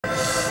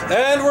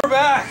And we're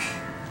back!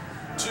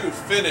 To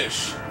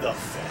finish the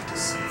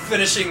fantasy.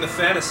 Finishing the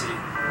fantasy.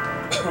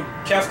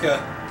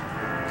 Kefka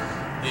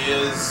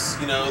is,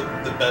 you know,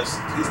 the best.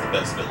 He's the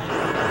best villain in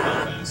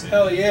Final Fantasy.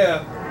 Hell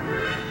yeah.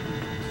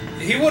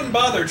 He wouldn't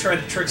bother trying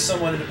to trick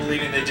someone into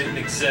believing they didn't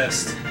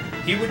exist.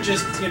 He would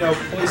just, you know,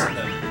 poison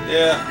them.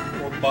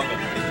 Yeah. Or bug them.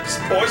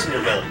 Just poison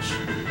your village.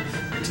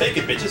 Take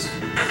it, bitches.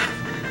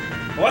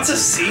 What's a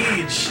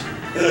siege?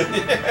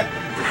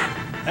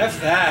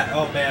 F that.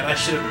 Oh man, I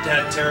should have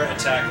had Terra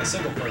attack a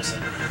single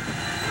person.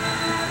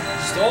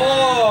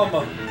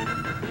 Storm!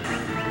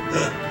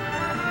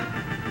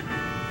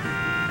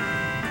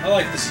 I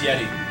like this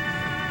Yeti.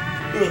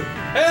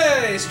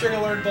 Hey!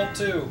 Striga learned Bolt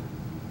 2.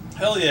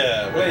 Hell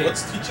yeah. Wait.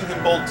 What's teaching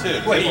him Bolt 2?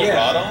 Does Wait, he have a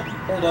rod on?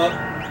 Hold up.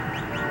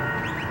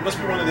 It must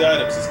be one of the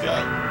items he's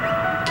got.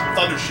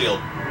 Thunder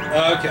Shield.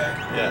 Okay.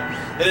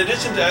 Yeah. In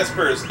addition to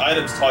Esper's,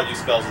 items taught you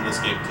spells in this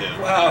game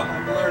too. Wow,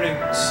 I'm learning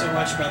so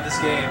much about this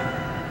game.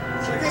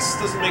 So I guess it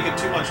doesn't make it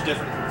too much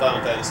different from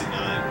Final Fantasy 9.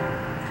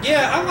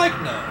 Yeah, I like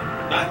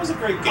 9. 9 was a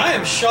great game. I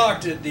am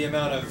shocked at the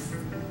amount of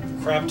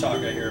crap talk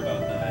I hear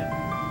about 9.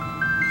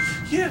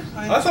 Yeah.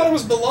 I thought it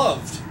was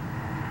beloved.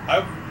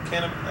 I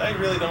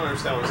really don't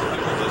understand why some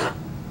people just...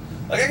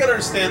 Like, I can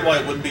understand why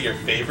it wouldn't be your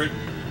favorite.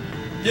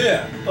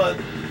 Yeah. But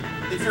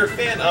if you're a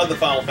fan of the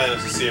Final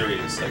Fantasy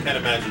series, I can't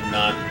imagine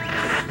not.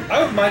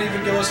 I might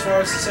even go as far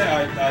as to say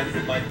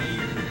it might be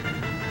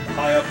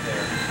high up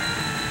there.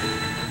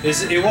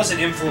 It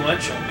wasn't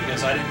influential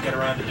because I didn't get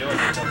around to doing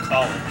it until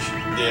college.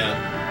 Yeah.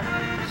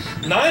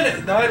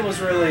 9 was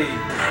really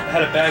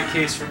had a bad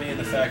case for me in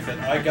the fact that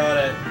I got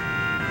it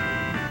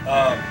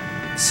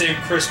same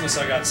Christmas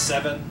I got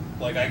 7.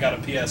 Like I got a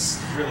PS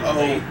really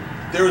late.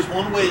 There was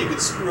one way you could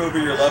screw over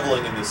your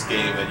leveling in this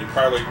game that you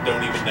probably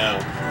don't even know.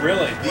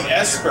 Really? The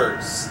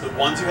Espers, the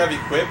ones you have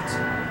equipped,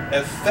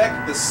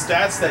 affect the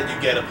stats that you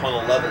get upon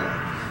a level.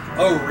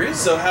 Oh, really?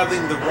 So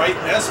having the right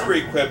Esper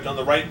equipped on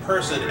the right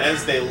person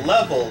as they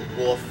level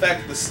will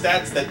affect the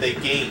stats that they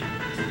gain.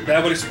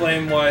 That would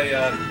explain why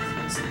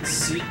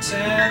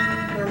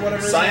Citan or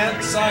whatever.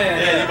 Cyan? Cyan.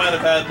 Yeah, you might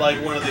have had like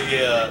one of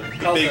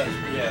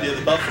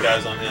the buff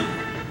guys on him.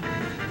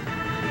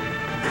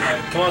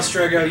 Alright, come on,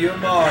 Striga, you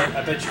and Mog.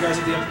 I bet you guys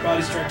have the upper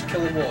body strength to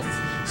kill a wolf.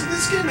 So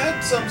this game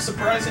had some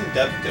surprising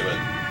depth to it.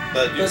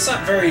 But it's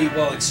not very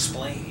well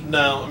explained.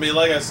 No, I mean,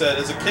 like I said,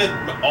 as a kid,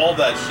 all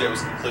that shit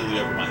was completely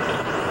over my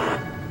head.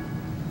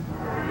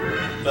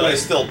 But I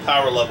still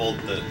power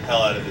leveled the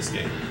hell out of this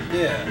game.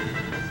 Yeah.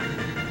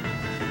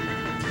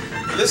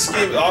 This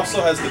game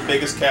also has the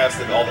biggest cast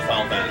of all the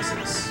Final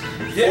Fantasies.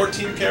 Yeah.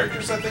 14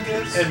 characters, I think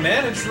it is. It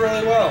managed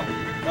really well.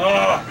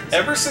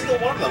 Every single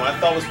one of them I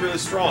thought was really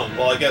strong.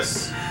 Well, I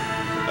guess...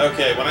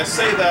 Okay, when I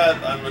say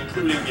that, I'm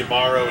including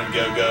Yamaro and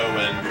Go-Go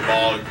and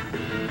Mog.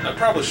 I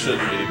probably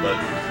shouldn't be, but...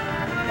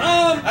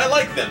 I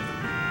like them.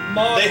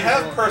 Mog they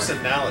have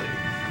personality.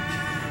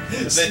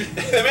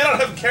 they may not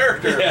have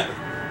character. Yeah.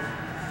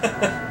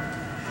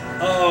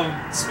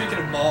 Speaking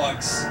of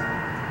Mogs,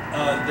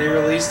 they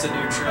released a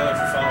new trailer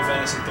for Final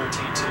Fantasy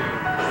 13 too.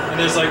 And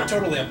there's like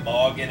totally a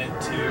Mog in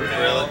it too.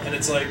 Really? And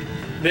it's like...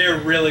 They're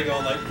really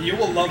going like, you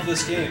will love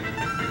this game.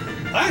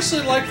 I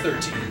actually like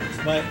 13.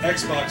 If my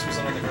Xbox was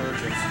on the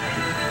verge of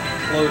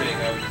imploding,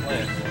 I would play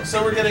it more.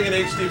 So we're getting an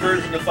HD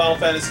version of Final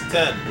Fantasy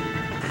X.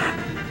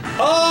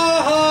 Ha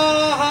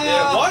ha ha!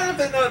 Yeah, why have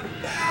they not...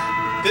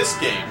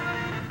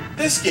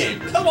 This game,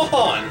 come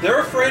on!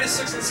 They're afraid of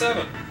 6 and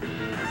 7.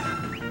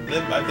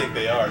 I think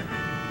they are.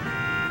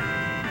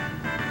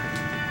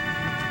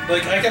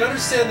 Like, I can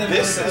understand them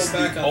This going is to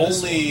hold back the on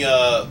only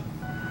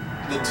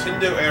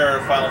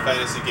Nintendo-era Final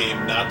Fantasy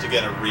game not to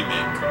get a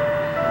remake.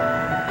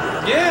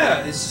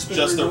 Yeah, it's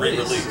just a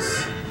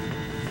re-release.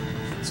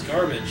 It's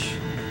garbage.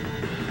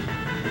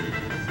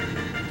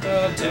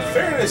 In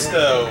fairness,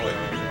 though,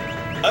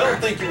 I don't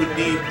think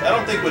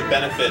it would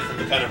benefit from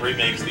the kind of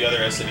remakes the other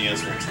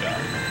SNES ones got.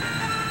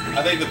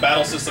 I think the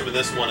battle system in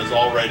this one is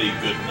already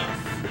good enough.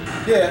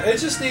 Yeah, it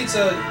just needs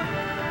a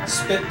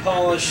spit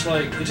polish,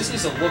 like, it just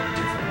needs to look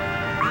different.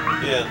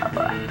 Yeah.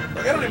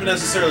 Like, I don't even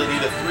necessarily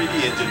need a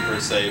 3D engine per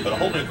se, but a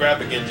whole new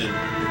graphic engine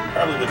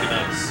probably would be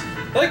nice.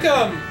 Like,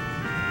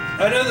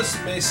 I know this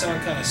may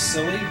sound kind of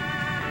silly,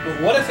 but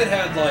what if it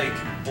had, like,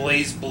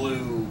 Blaze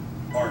Blue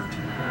art?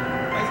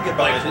 I can get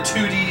by like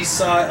 2D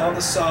side on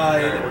the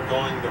side. Right, we're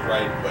going the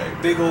right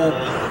way. Big old,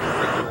 going the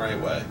freaking right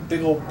way.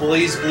 Big old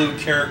Blaze Blue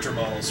character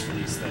models for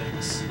these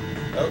things.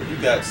 Oh, you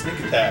got sneak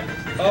attack.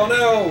 Oh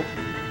no!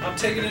 I'm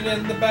taking it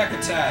in the back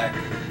attack.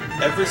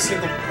 Every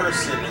single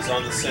person is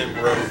on the same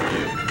row with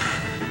you.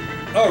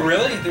 Oh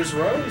really? There's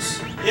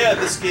rows? Yeah,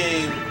 this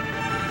game,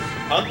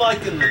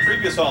 unlike in the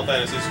previous Final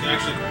Fantasies, you can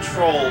actually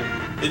control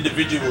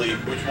individually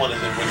which one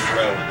is in which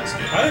row in this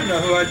game. I didn't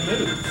know who I'd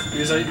move,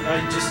 because I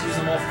just use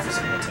them all for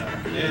physical attack.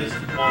 Yeah, just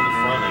keep them on the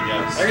front, I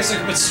guess. I guess I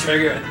can put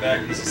Striga in the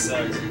back because he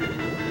sucks.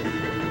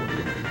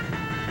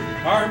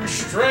 Arm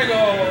Strigo!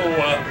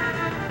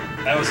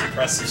 That was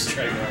impressive,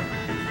 Strigo.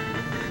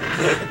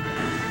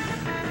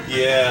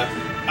 Yeah.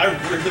 I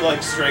really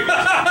like Strago.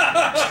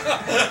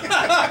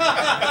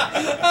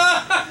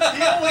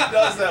 He only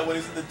does that when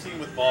he's in the team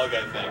with Mog,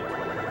 I think.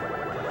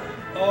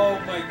 Oh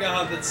my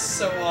god, that's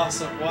so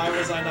awesome. Why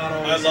was I not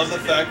always... I love the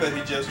fact that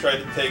he just tried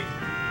to take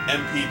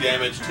MP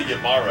damage to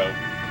Yamaro.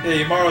 Yeah,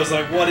 Yamaro's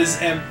like, what is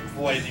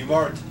Wait,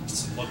 Yamaro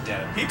just looked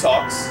at him. He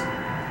talks.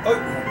 Oh,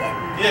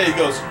 yeah, he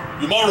goes,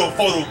 Yamaro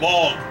follow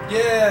Mog.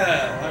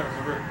 Yeah, I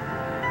remember.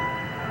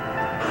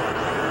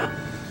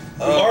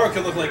 Yamaro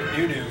could look like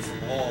Nunu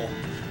from LOL.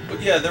 But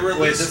yeah, there were at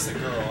Wait, least... that's the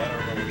girl. I don't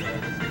remember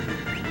that.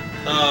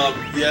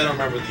 Yeah, I don't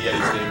remember what the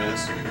Yeti's name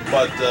is.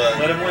 But,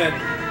 let him win.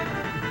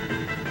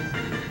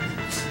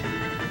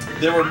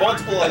 There were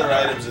multiple other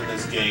items in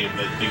this game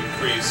that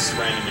decrease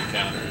random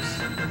encounters.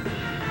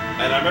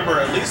 And I remember,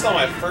 at least on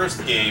my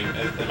first game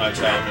in my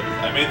childhood,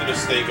 I made the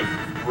mistake of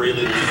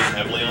really leaning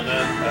heavily on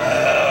that.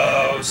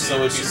 Oh, so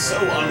it'd be so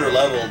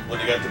underleveled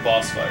when you got to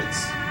boss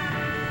fights.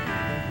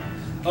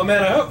 Oh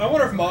man, I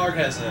wonder if Mog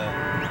has a...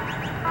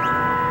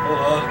 Hold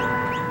on.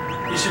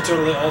 He should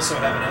totally also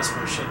have an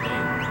Esper, shouldn't he?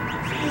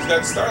 He's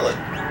got Starlet.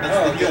 That's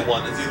the heal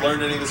one. Has he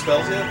learned any of the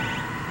spells yet?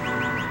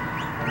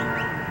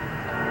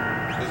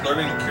 He's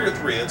learning Cure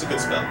 3. That's a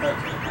good spell. Okay.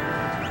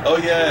 Oh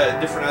yeah,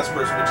 different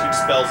Espers which each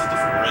spells at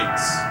different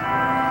rates.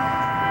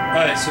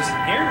 Alright, so is it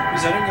here?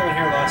 Because I didn't go in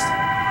here last time.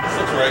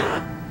 That's right.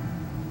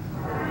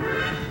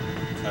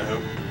 I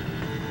hope.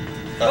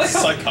 That's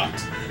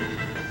Psychocked.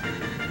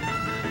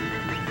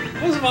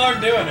 What was Mog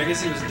doing? I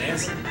guess he was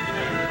dancing.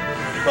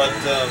 Yeah. But,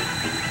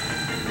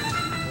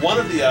 one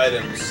of the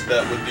items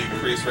that would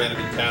decrease random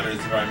encounters,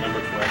 if I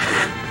remember correctly,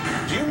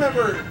 do you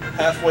remember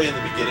halfway in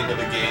the beginning of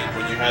the game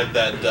when you had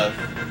that,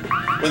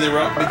 when they were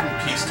out making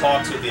peace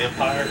talks with the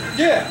Empire?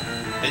 Yeah.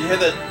 And you had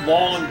that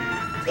long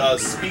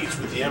speech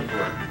with the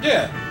Emperor.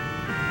 Yeah.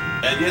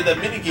 And you had that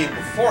minigame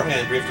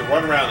beforehand where you have to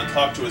run around and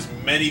talk to as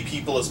many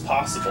people as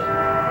possible.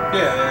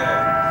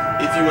 Yeah.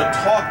 If you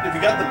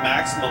got the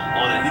maximum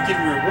on it, he'd give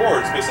you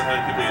rewards based on how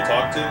many people you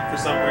talk to for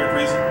some weird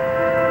reason.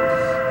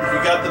 If you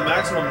got the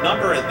maximum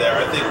number in there,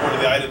 I think one of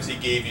the items he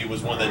gave you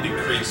was one that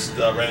decreased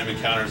random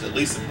encounters at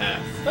least in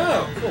half.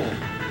 Oh, cool.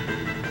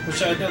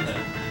 Wish I had done that.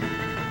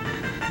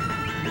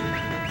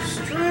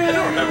 I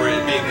don't remember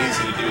it being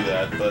easy to do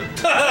that, but...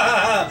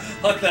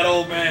 Huck that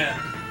old man.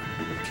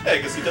 Yeah,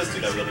 because he does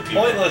do that with other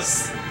people.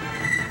 Pointless.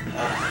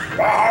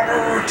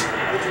 Robert!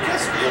 Would you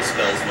guess real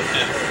spells with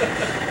him?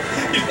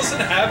 He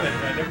doesn't have it.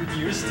 I never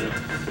used it.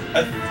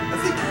 I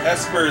think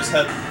Espers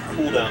had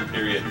cooldown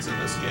periods in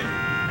this game.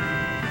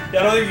 Yeah,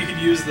 I don't think you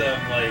could use them,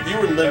 like, you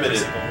were limited. every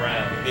single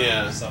round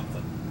or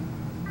something.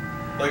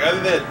 Like,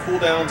 either they had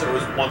cooldowns or it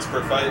was once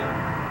per fight.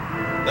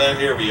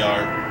 Here we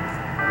are.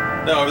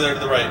 No, over there to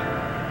the right.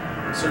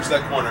 Search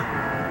that corner.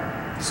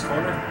 This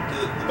corner? To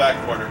the back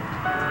corner.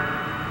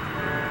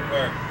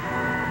 Where?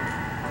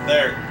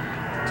 There.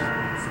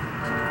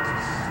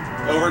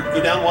 Over,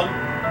 go down one.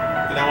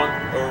 Go down one,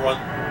 over one.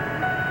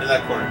 In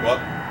that corner, go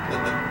up.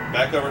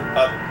 Back over,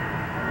 up.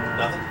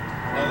 Nothing?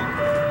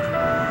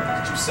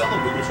 Did you sell the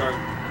moogle charm?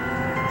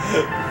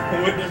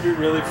 Wouldn't it be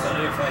really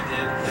funny if I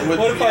did?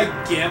 What if I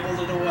gambled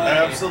it away?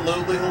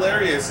 Absolutely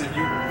hilarious if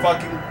you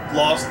fucking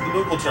lost the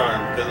moogle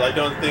charm, because I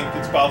don't think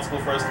it's possible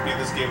for us to beat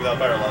this game without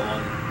barrel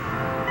leveling.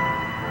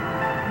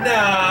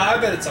 Nah, I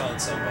bet it's on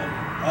somebody.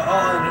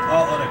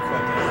 I'll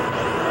unequip it.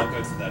 I'll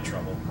go through that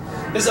trouble.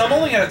 Because I'm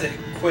only going to have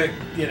to quick,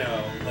 hit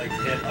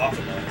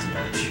optimize a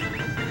bunch.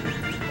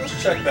 Let's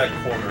check that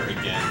corner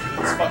again,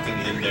 because it's fucking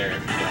in there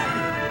if you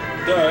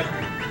don't. Alright.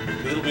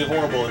 It'll be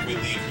horrible if we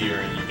leave here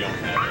and you don't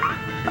have it.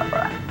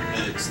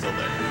 And it's still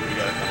there. We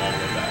gotta come all the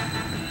way back.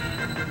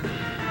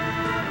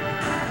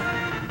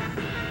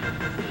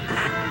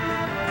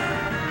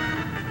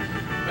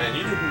 Man,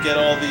 you didn't get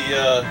all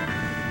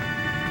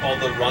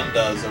the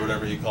rundas or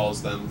whatever he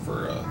calls them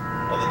for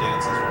all the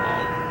dances from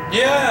all over.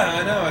 Yeah,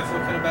 I know. I feel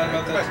kind of bad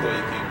about that back too. the way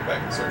you came. Go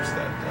back and search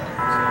that.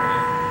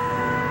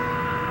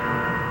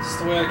 Is this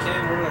the way I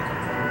came? Where did I come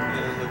from?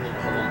 Yeah, there's a little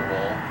hole in the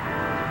wall.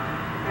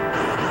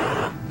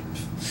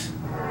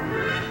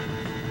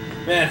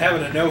 Man,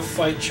 having a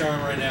no-fight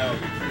charm right now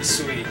would be pretty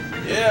sweet.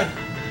 Yeah.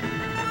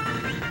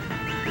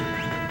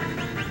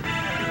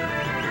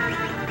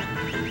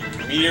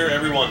 Meteor,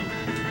 everyone.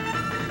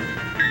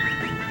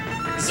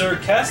 Is there a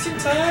casting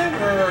time,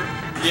 or...?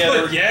 Yeah,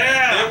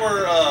 there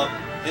were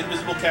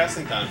invisible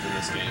casting times in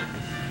this game.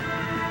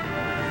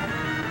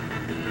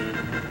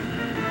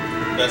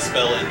 Best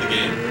spell in the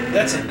game.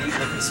 That's a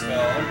neat-looking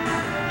spell.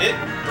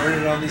 Burn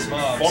it on these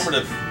mobs.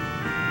 Formative.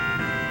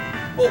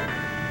 Well,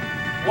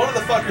 one of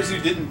the fuckers who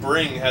didn't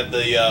bring had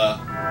the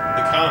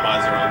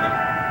economizer on them.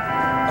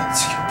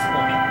 That's a good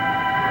point.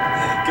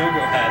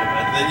 Go-Go had it.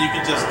 And then you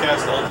can just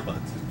cast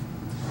ultimate.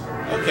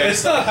 Okay,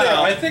 it's not there.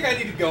 I think I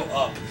need to go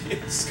up.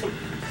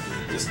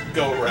 Just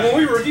go around. When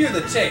we review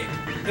the tape,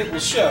 it will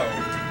show.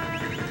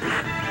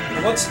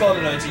 And what spell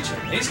did I teach him?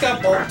 He's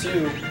got Bolt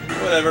 2.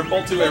 Whatever,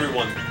 Bolt 2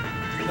 everyone.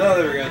 No,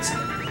 there we go. It's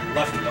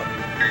left button.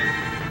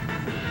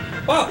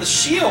 Wow, the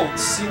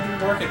shields seem to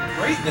be working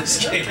great in this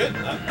game. Good.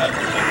 I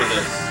remember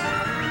this.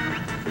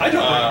 I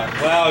don't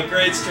know. Wow,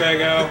 great,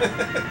 Strago.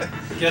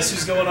 Guess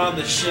who's going on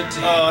the shit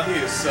team? Oh, he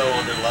is so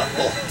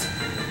underleveled.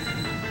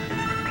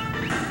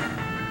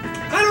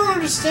 I don't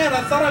understand.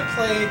 I thought I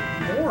played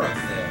more of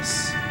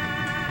this.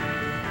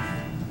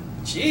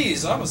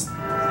 Jeez, I was lazy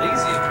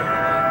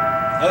apparently.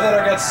 Now that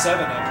I got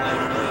 7, I played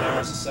a million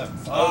hours of 7.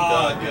 Oh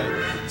god,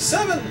 yeah.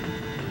 7.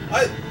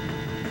 I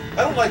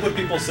don't like what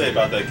people say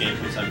about that game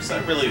sometimes. I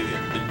really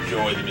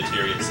enjoy the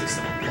materia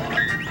system a lot.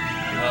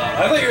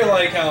 I thought you were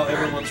like how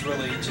everyone's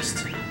really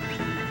just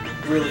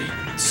really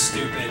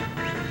stupid.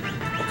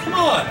 Oh, come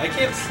on! I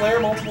can't flare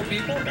multiple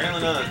people?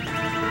 Apparently not.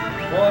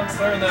 Well, I'm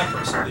flaring that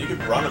person. You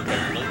could run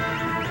apparently.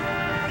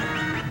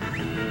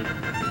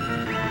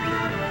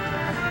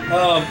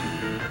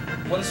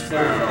 What is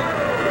flaring?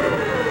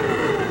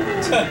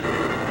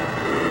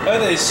 How do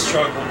they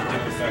struggle to do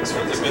effects for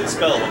It's this? a good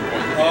spell at one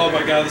point. Oh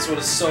my god, this one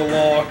is so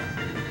long.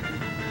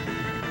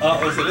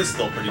 It is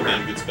still a pretty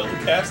damn good spell.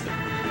 Who cast it?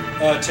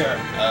 Terra.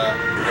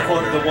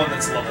 The one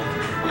that's leveled.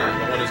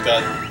 Yeah, the one who's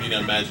got,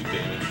 magic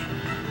damage.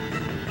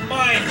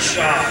 Mind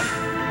shot!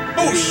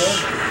 Boosh!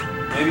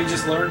 Maybe he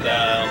just learned Nah,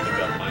 that. I don't think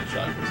that mind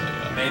shot was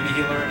Maybe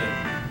he learned it.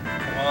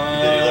 Come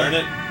on. Did he learn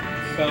it?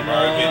 Come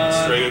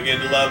Strago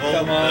getting to level?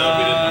 Come on. No,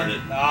 we didn't learn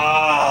it.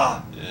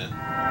 Ah!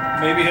 Yeah.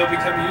 Maybe he'll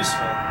become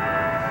useful.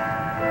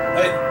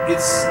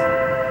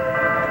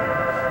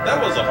 That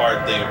was a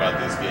hard thing about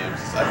these games.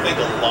 I think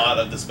a lot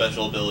of the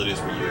special abilities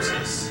were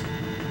useless.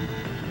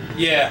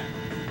 Yeah.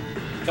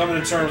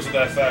 Coming to terms with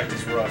that fact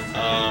is rough.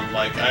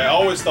 I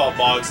always thought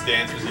Mog's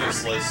dance was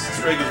useless.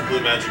 Strago's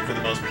blue magic, for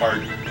the most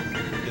part,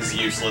 is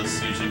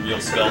useless. Usually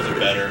real spells are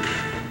better.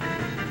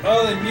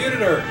 Oh, they muted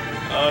her.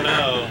 Oh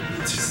no.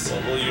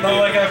 What will you do?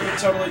 Like I've been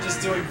totally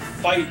just doing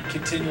fight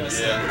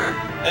continuously.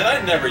 Yeah. And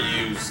I never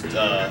used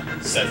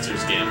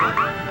Setzer's Gamble.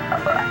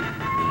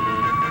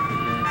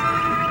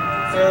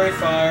 Fairy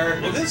fire.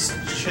 Well, this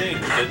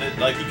changed, didn't it?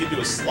 Like, you could do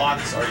a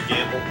slots or a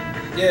gamble.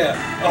 Yeah.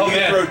 Oh, you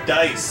could man. throw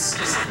dice.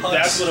 Just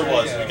That's what it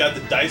was. Strago. We got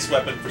the dice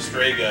weapon for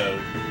Strago.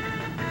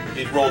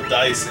 He'd roll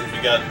dice, and if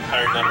you got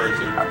higher numbers,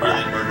 it would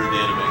really murder the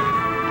enemy.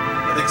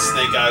 I think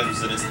Snake Eyes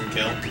was an instant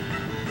kill.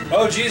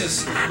 Oh,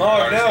 Jesus.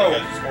 Mog, Snake no.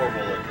 Eyes was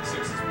horrible at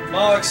 6s.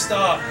 Mog,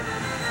 stop.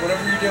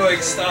 Whatever you're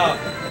doing, stop.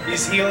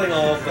 He's healing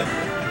all of them.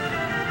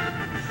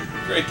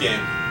 Great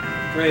game.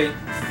 Great game.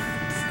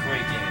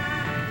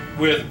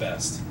 We're the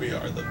best. We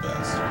are the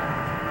best.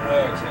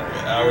 Okay. We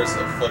had hours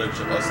of footage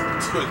of us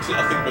doing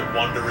nothing but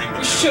wandering.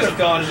 We should have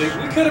gone to.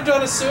 We could have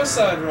done a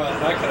suicide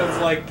run. I could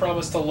have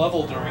promised a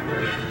level during the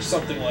week or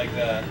something like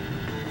that.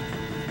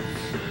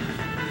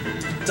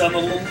 Done a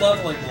little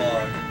leveling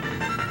log.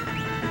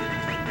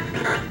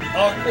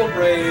 Aqua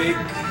break.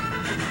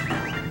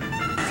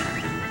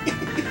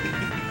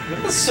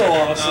 That's so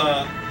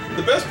awesome.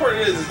 The best part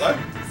is I'm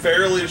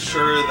fairly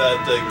sure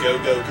that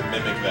Go-Go can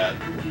mimic that.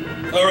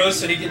 Oh, really?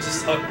 So he can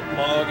just hug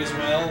Mog as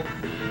well?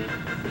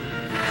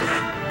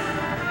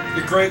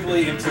 You're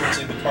greatly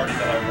influencing the party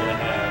that I want to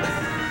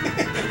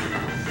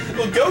have.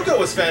 Well, Go-Go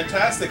was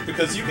fantastic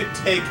because you could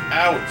take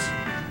out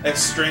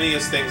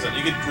extraneous things.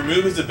 You could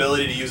remove his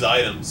ability to use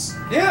items.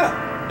 Yeah.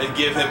 And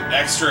give him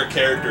extra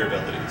character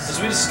abilities. As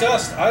we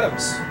discussed,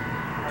 items.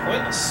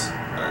 Pointless.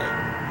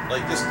 Alright.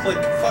 Like, just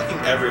click fucking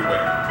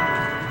everywhere.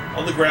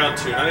 On the ground,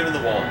 too. Not even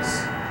the walls.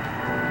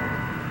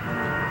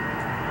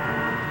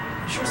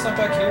 You sure it's not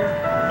back here?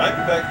 Might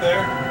be back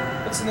there.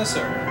 What's in this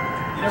area?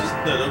 You never...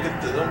 No,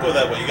 don't go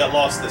that way. You got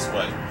lost this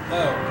way.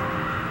 Oh.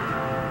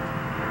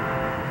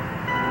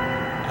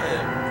 I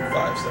am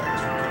 5 seconds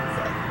from getting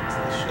fat.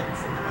 This shit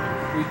before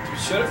we leave. We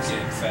should have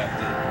gained fat,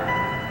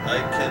 I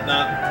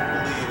cannot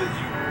believe that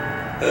you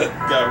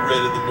got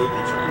rid of the moogle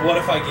train. What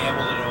if I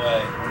gambled it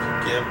away?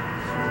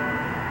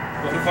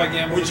 What if I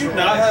gambled Would it you away?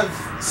 not have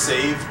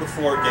saved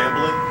before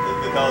gambling in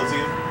the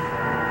Coliseum?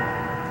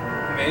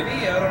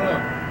 Maybe? I don't know.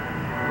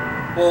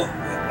 Well,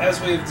 as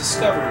we've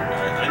discovered...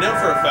 I know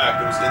for a fact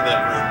it was in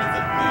that room with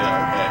the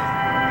hay.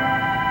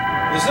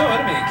 There's no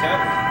enemy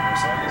encounter here,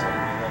 so I guess I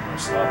can be a little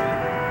more sloppy.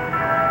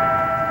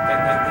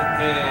 In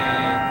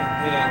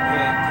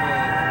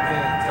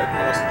fact,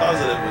 I was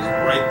positive it was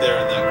right there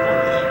in that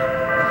corner there.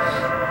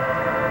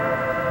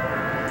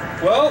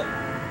 Well...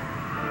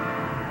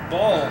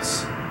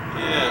 balls.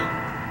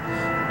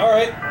 Yeah.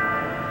 Alright.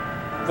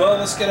 Well,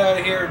 let's get out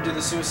of here and do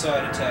the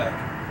suicide attack.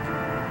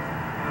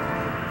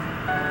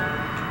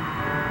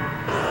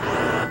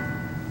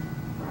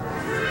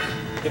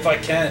 If I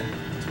can.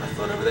 Is my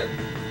phone over there?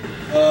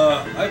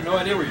 I have no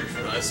idea where your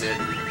phone is. I see it.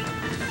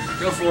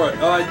 Go for it.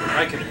 Oh,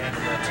 I can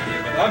handle that to you,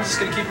 but I'm just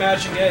gonna keep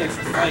matching A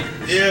for fight.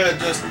 Yeah,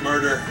 just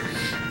murder.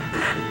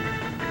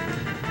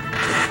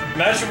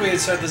 Imagine we had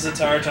spent this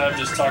entire time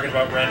just talking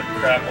about random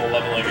crap while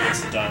leveling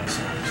against the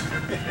dinosaurs.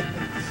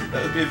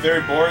 That would be a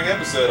very boring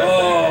episode, I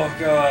Oh,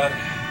 God.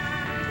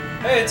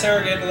 Hey,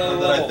 interrogate another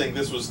think. level. I think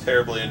this was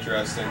terribly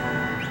interesting.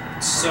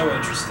 It's so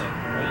interesting.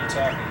 What are you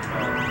talking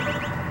about?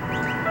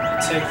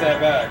 Take that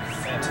back,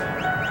 Phantom.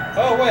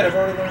 Oh, wait, I've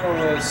already learned all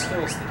those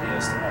skills that he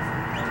has to offer.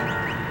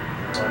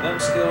 What are them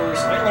skills?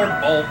 I can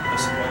learn Bulb, I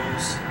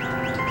suppose.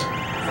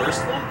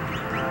 First one?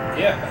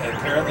 Yeah, I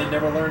apparently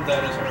never learned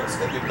that as well. It's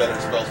gonna be better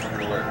spells for her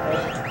to learn.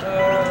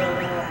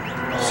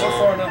 So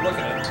far, not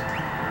looking at it.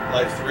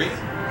 Life 3?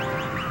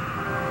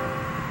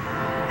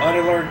 I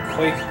only learned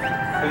Quake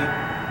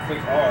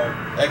R.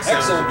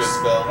 Exos is a good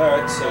spell.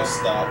 Alright, so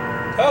stop.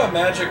 Oh,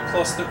 magic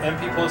plus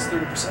MP plus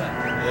 30%.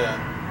 Yeah.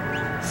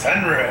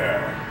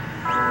 Fenrir!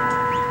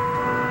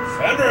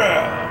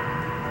 Fenrir!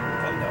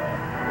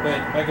 Wait,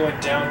 am I going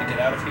down to get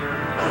out of here?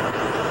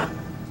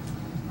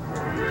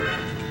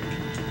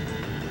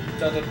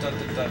 I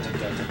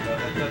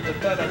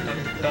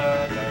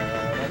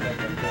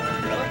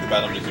like the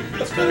battle music.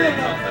 That's better than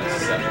Final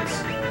Fantasy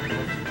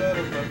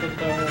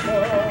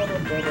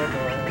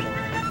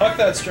Fuck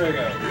that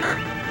Strago.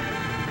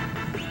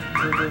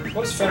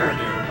 What does Fenrir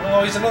do?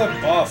 Oh, he's another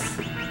buff.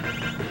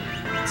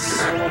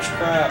 So much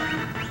crap.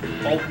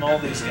 Bolting all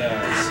these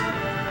guys.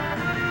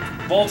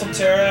 Bolt him,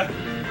 Terra.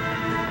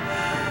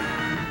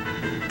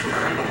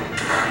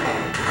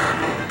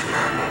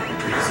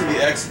 Using the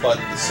X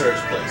button to search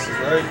places,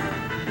 right?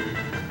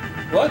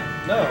 What?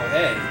 No,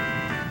 A.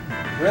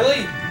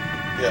 Really?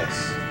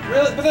 Yes.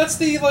 Really? But that's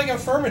the, like,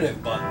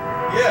 affirmative button.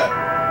 Yeah.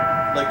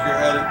 Like you're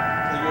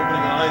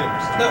opening an item or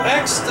something. No,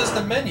 X does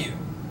the menu.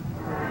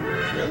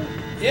 Really?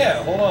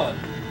 Yeah, hold on.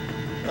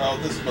 Oh,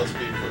 this must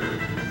be for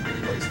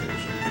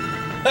PlayStation.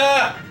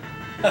 Ah!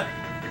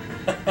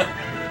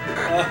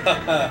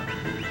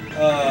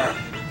 God.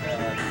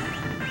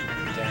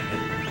 Dang it.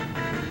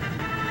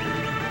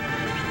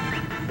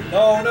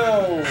 Oh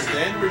no!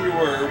 Stand where you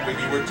were when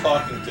you were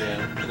talking to him,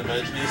 and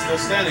imagine he's still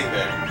standing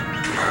there.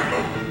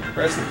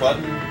 Press the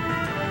button.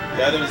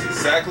 The item is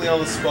exactly on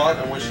the spot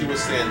on which he was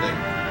standing.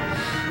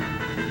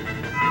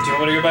 Do you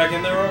want to go back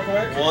in there real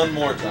quick? One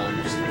more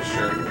time, just to be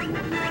sure.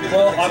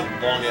 Well, it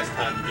takes a long ass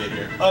time to get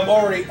here. I'm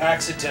already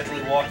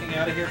accidentally walking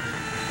out of here.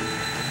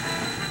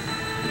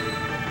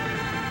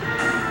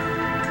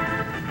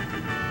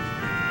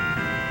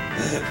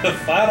 The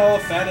Final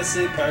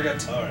Fantasy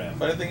Purgatorium.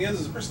 Funny thing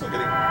is we're still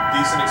getting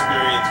decent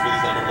experience for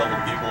these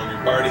underleveled people in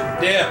your party.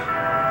 Yeah.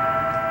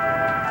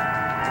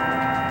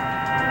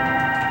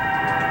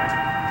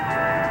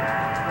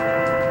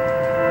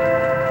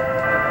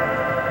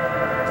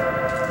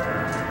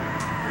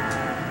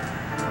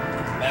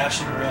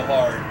 Mashing real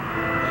hard.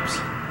 Oops.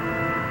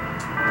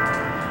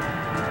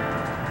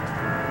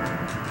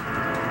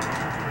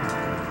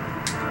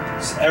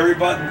 It's every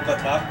button,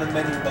 but not the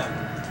menu button.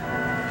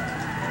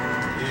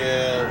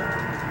 Yeah.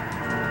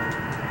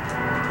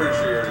 Pretty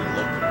sure you already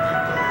looked in the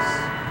right place.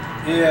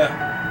 Yeah.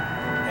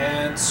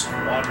 And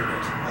squandered it.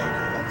 Okay,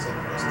 that's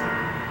interesting.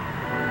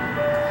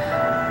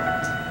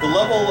 The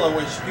level at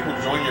which people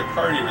join your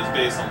party was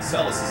based on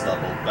Celis's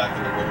level back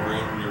in the little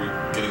room when you were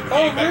getting the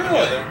game back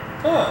together.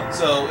 Huh.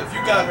 So if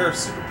you got her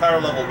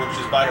superpower level, which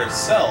is by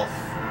herself,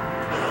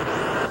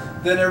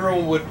 then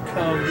everyone would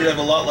come. you'd have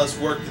a lot less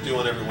work to do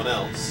on everyone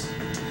else.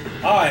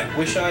 I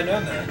wish I had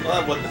known that. Well,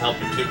 that wouldn't help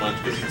you too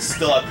much because you'd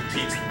still have to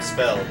teach them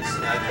spells,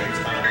 and that takes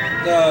time.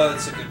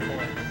 That's a good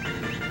point.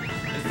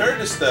 In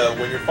fairness, though,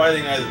 when you're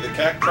fighting either the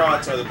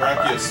Cactrots or the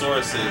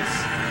Brachiosauruses,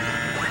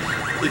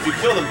 if you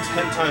kill them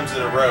 10 times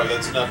in a row,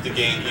 that's enough to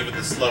gain even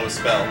the slowest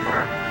spell.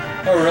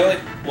 Oh, really?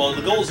 Well,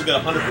 the goal is to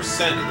get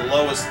 100%, and the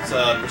lowest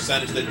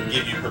percentage they can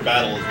give you per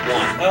battle is 1.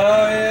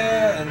 Oh,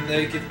 yeah, and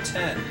they give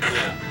 10.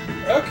 Yeah.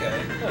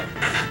 Okay. Huh.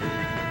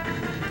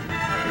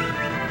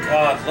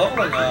 God,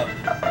 leveling up.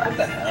 What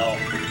the hell?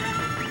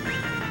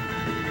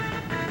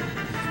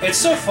 It's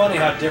so funny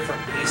how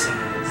different pacing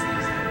is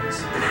these days.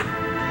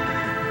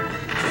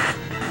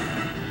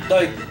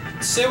 Like,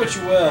 say what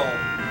you will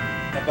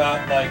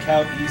about, like,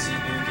 how easy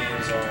new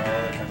games are and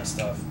all that kind of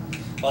stuff.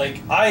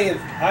 Like, I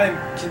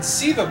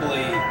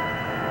conceivably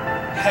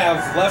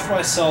have left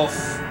myself,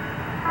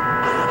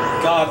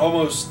 God,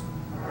 almost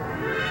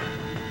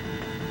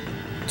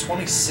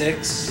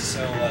 26,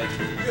 so, like...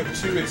 You have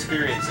 2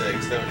 experience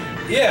eggs, don't you?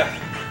 Yeah.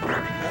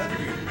 How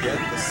do you get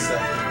the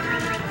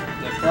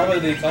second? Probably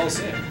the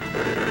Coliseum.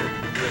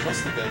 It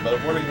must have been, but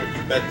I'm wondering what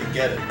you bet to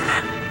get it.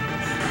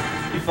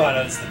 You find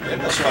out it's the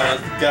Maybe Moogle I'll find Charm.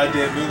 out the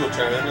goddamn Moogle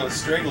Charm. I'm gonna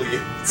strangle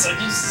you. It's like,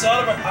 you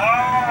son of a...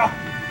 Ah!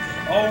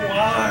 Oh,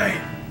 why?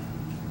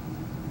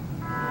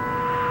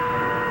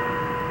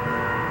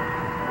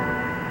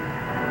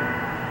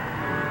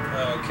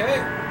 Okay.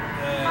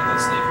 And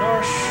let's leave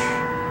Norsh.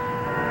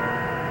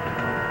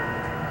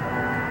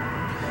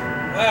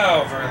 Wow,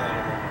 very little.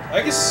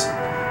 I guess...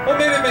 Well,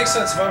 maybe it makes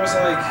sense if I was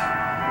like...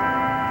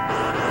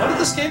 When did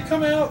this game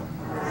come out?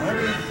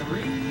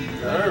 93?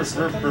 I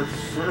don't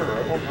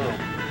know.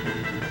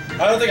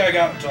 I don't think I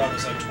got it until I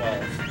was like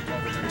 12 or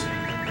 13.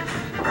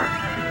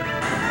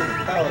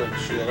 The Paladin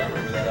Shield, I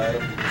remember that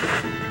item.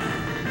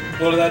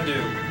 What did that do?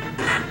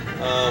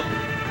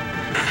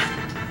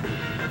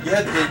 You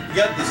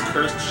got this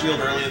cursed shield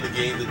early in the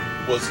game that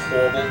was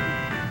horrible.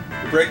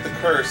 You break the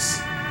curse.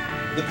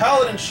 The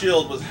Paladin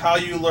Shield was how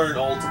you learn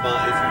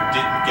Ultima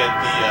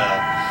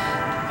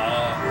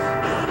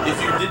if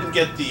you didn't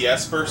get the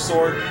Esper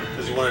sword,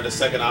 because you wanted a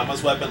second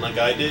Amma's weapon like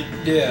I did.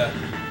 Yeah.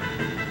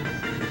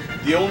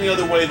 The only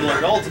other way to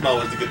learn Ultima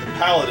was to get the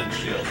Paladin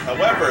Shield.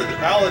 However, the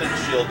Paladin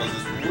Shield was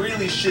this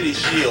really shitty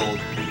shield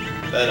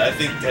that I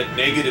think had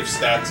negative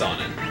stats on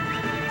it.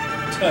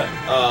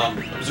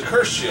 It was a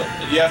curse shield,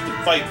 and you have to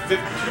fight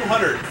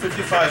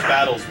 255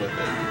 battles with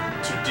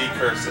it to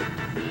decurse it.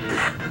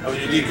 And when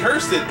you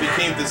decursed it, it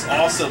became this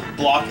awesome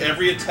block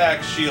every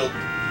attack shield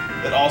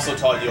that also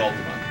taught you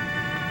Ultima.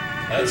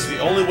 It was the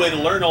only way to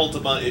learn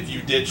Ultima if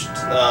you ditched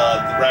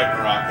the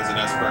Ragnarok as an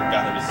Esper and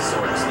got it as a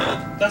sword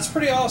instead. That's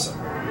pretty awesome.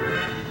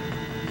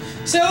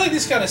 See, I like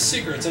these kind of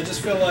secrets. I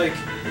just feel like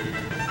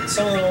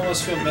some of them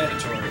almost feel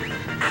mandatory.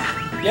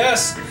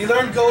 Yes, he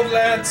learned Gold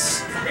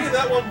Lance. For me,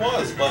 that one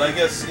was, but I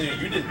guess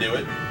you didn't do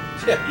it.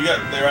 Yeah. You got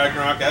the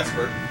Ragnarok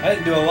Esper. I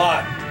didn't do a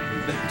lot.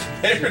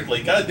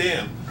 Apparently,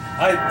 goddamn.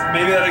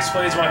 Maybe that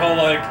explains my whole,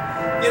 like,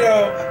 you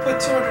know, I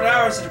put 200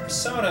 hours into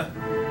Persona,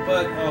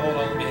 but, oh, hold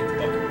on, let me hit the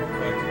bucket real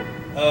quick.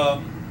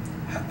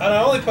 And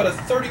I only put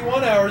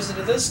 31 hours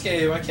into this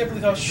game. I can't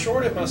believe how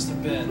short it must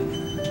have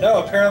been.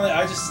 No, apparently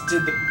I just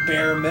did the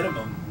bare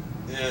minimum.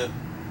 Yeah.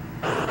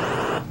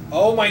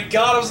 Oh my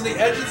god, I was on the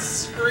edge of the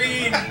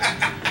screen!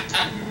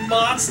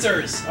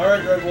 Monsters!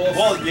 Alright, Red Wolf.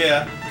 Well,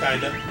 yeah,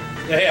 kinda.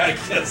 Yeah, I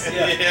guess,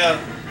 yeah. Yeah.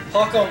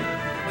 Huck 'em.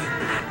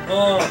 I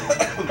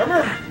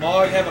remember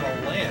Mog having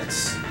a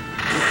lance.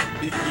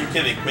 You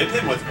can equip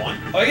him with one.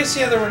 Oh, I guess,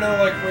 yeah, there were no,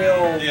 like,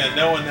 real... Yeah,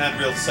 no one had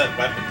real set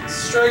weapons.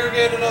 Striker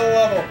gained another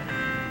level.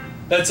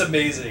 That's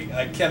amazing.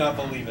 I cannot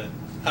believe it.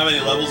 How many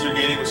levels are you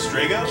gaining with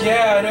Strago?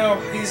 Yeah, I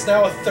know. He's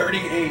now at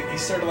 38. He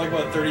started, like,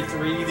 what,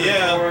 33, 34?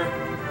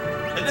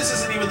 Yeah. And this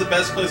isn't even the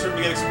best place for him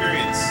to get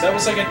experience. That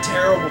was, like, a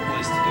terrible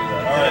place to do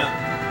that. Alright.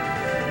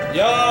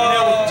 Yeah. You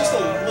know, with just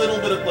a little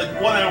bit of, like,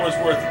 1 hour's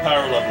worth of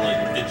power leveling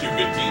would get you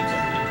good teams, I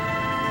think.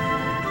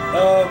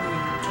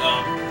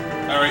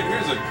 Alright,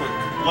 here's a quick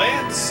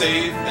land,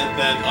 save, and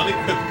then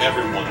unequip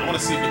everyone. I want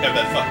to see if we have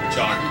that fucking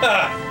charm.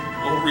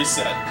 We'll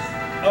reset.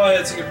 Oh,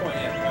 that's a good point,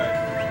 yeah.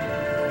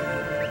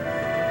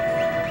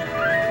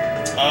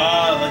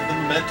 Like the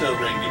Memento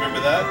Ring. Do you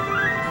remember that?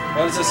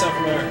 Why does that sound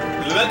familiar?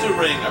 The Memento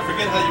Ring, I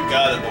forget how you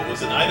got it, but it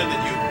was an item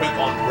that you equip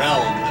on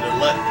Realm, and it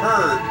let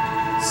her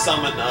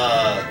summon,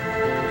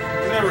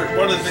 remember,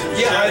 one of the things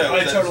with Shadow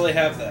I totally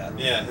have that.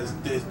 Yeah,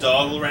 his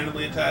dog will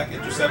randomly attack,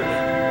 intercept it.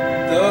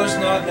 Those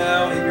not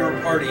now in your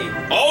party.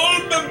 All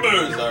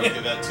members! I'll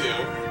give that too.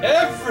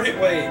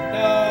 Wait,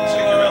 no.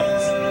 Check your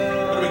realms.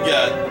 What do we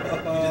got?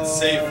 You did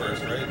save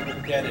first, right?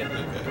 Yeah, I did.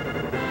 Okay.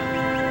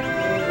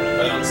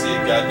 If I don't see a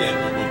goddamn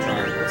Moogle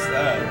charm. What's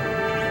that?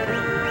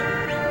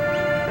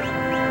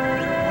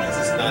 Why is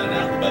this not in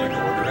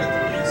alphabetical order at the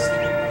least?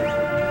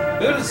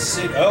 Who does it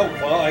see? Oh,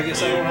 well, I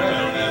guess I don't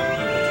have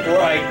it. Or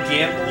I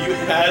gambled. You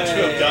had to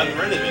have gotten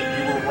rid of it.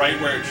 You were right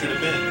where it should have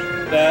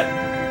been. That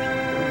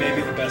may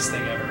be the best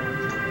thing ever.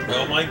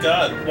 Oh my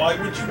god, why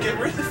would you get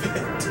rid of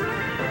it?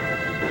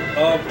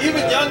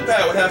 Even God. young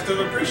Pat would have to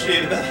have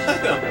appreciated that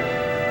item.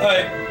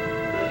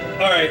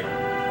 Alright,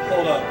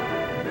 hold up.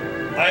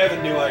 I have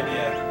a new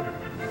idea.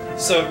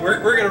 So,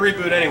 we're gonna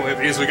reboot anyway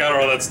because we got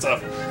all that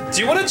stuff.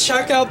 Do you want to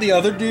check out the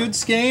other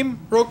dude's game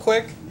real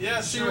quick? Yeah,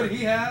 See sure. what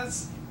he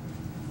has?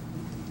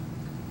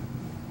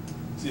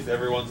 See if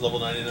everyone's level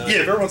 99.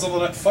 Yeah, if everyone's level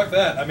 9, fuck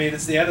that. I mean,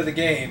 it's the end of the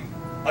game.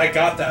 I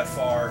got that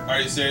far. Are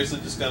you seriously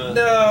just gonna...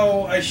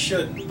 No, I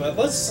shouldn't, but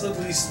let's at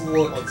least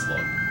look. Let's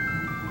look.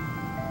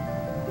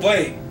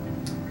 Wait.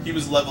 He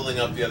was leveling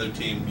up the other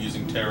team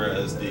using Terra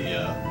as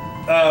the,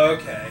 Oh,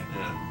 okay.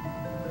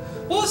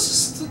 Yeah. Well, it's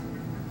just...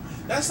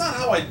 That's not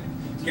how I...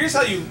 Here's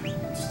how you...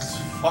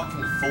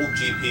 Fucking full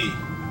GP.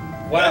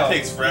 Wow. That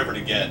takes forever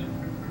to get.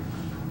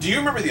 Do you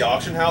remember the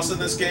auction house in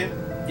this game?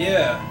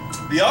 Yeah.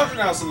 The auction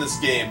house in this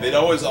game, they'd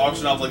always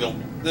auction off like a...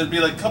 There'd be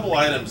like a couple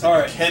items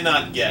that you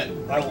cannot get.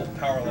 I will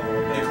power level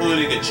a bit.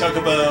 Including a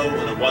chocobo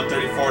and a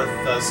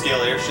 1/34th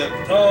scale airship.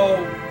 Oh,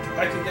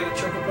 I could get a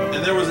chocobo?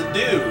 And there was a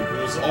dude who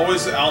was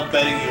always out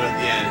betting you at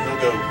the end. He'll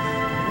go,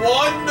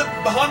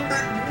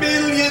 100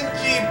 million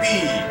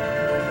GP!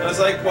 And I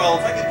was like,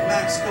 well, if I get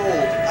max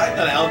gold, I'm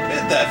gonna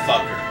outbid that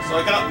fucker. So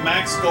I got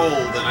max gold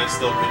and I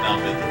still couldn't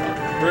outbid the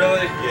fucker.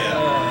 Really?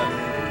 Yeah.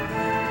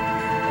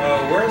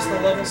 Where's the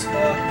level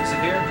spot? Is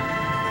it here?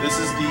 This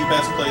is the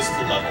best place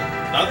to level.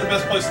 Not the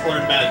best place to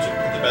learn magic,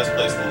 but the best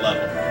place to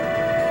level.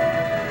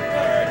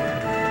 Alright.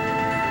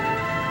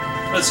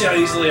 Let's see how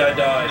easily I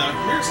died. Now,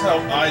 here's how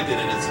I did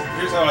it.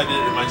 Here's how I did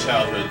it in my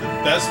childhood. The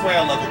best way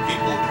I leveled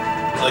people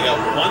is I got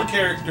one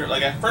character.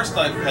 Like, at first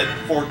I had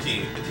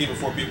 14, a team of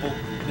 4 people.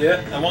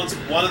 Yeah. And once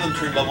one of them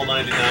turned level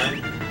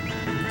 99,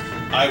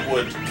 I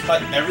would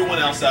cut everyone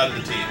else out of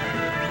the team.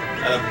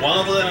 I'd have one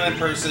level 99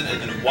 person, and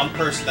then one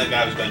person that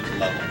guy was going to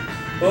level.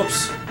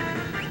 Oops.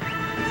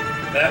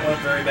 That went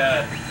very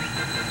bad.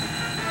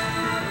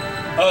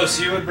 Oh,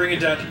 so you would bring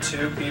it down to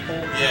 2 people?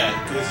 Yeah,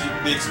 because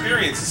the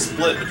experience is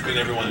split between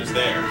everyone who's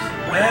there.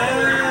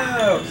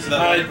 Wow! So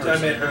that I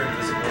made her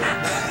invisible.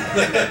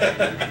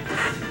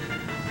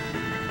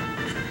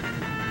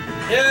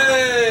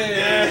 Yay!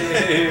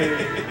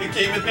 Yay! It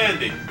came in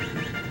handy.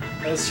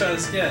 Let's try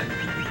this again.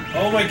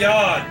 Oh my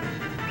god!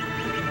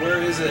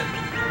 Where is it?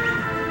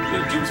 The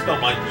Doom spell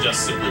might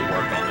just simply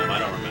work on them, I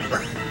don't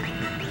remember.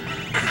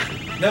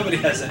 Nobody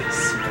has any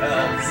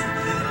spells.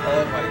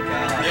 Oh my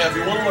god. Yeah, if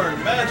you want to learn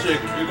magic,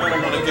 you're going to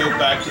want to go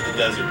back to the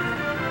desert.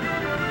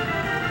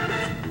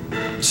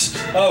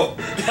 Oh.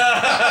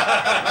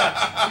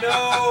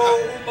 No,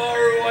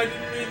 Umaru, I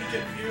didn't mean to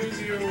confuse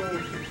you.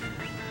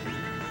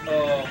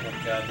 Oh my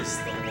god, this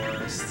is the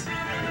worst.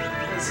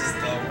 This is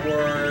the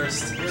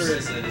worst. Where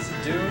is it? Is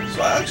it Doom?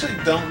 So I actually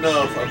don't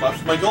know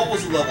if my goal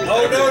was to level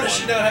Oh everyone. no, does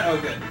she not have...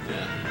 Oh, good.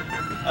 Yeah.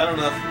 I don't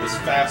know if it was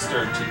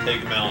faster to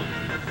take them out.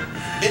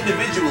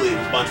 Individually, it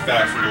was much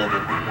faster to level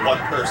one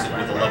person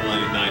with a level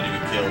 99 you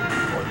could kill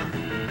for them.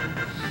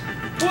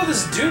 Well,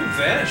 this Doom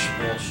Vanish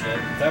bullshit,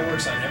 if that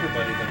works on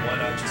everybody, then why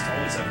not just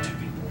always have 2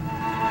 people?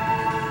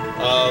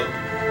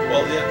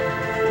 Well, yeah.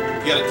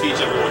 You gotta teach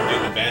everyone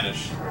Doom and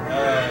Vanish.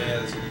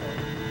 Yeah, that's a good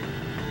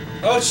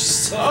point. Oh, she's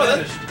still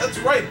vanished. That's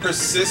right.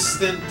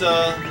 Persistent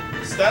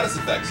status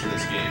effects in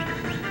this game.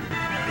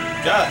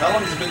 God, how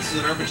long has it been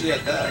since an RPG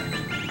had that?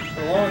 A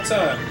long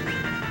time.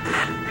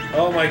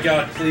 Oh my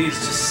god, please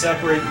just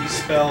separate these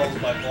spells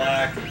by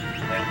black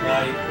and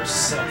white or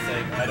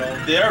something. I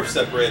don't... They are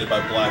separated by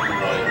black and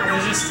white.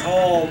 They're just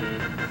all...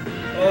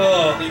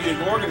 Oh. You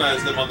can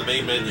organize them on the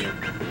main menu.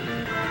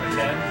 I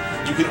can?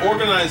 You can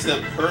organize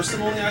them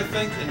personally, I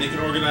think, and you can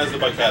organize them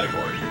by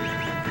category.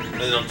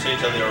 And then it'll change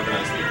how they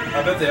organize here.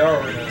 I bet they are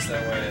organized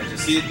that way. I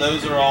just... See,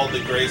 those are all the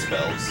gray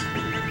spells.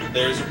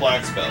 There's your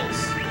black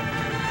spells.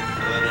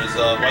 And then there's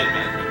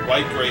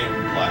white, gray,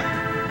 and black.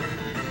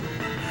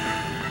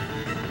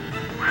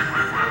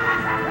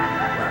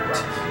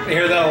 I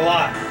hear that a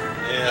lot.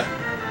 Yeah.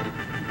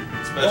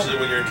 Especially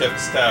when you're in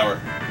Kevin's tower.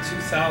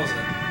 2,000.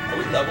 Are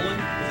we leveling?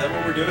 Is that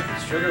what we're doing?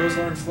 Stringer was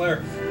learning Flare.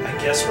 I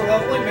guess we're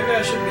leveling? Maybe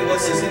I shouldn't be leveling.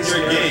 This isn't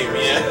your game,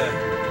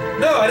 yeah.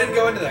 No, I didn't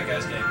go into that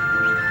guy's game.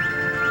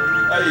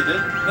 Oh, you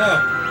did? No.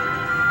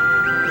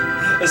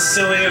 As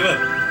silly of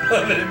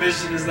an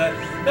admission as that.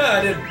 No, I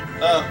didn't.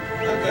 Oh,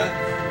 okay.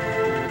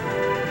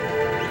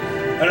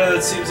 I know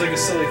that seems like a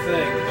silly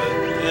thing, but...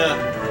 Yeah.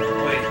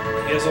 Wait,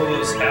 he has all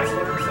those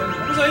half-learner things?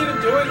 What was I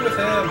even doing with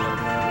him?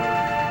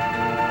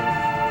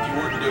 You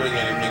weren't doing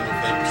anything with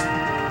him.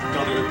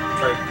 Don't even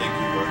try to think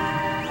you were.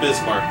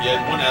 Bismarck. You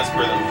had one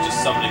Esper that was just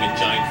summoning a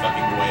giant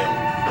fucking whale.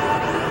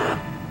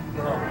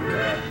 Oh my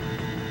god.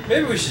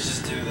 Maybe we should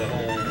just do the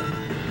whole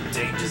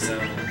danger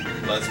zone.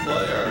 Let's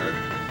play, or...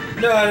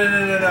 No.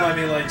 I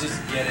mean, like, just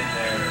get in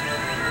there.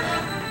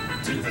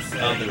 Do the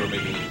thing. I don't think we're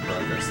making any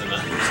progress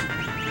tonight.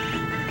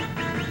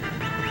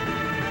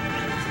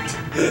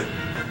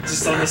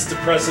 Just on this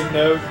depressing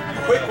note.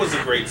 Quick was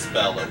a great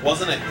spell. It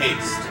wasn't a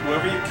haste.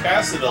 Whoever you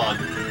cast it on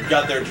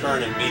got their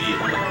turn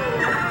immediately.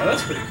 Oh,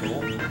 that's pretty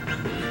cool.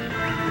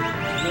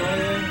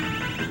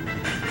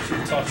 Should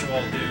have taught you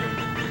all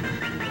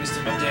Doom.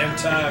 Wasted my damn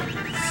time.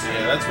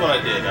 Yeah, that's what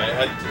I did. I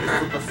had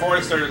before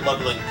I started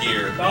leveling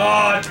gear.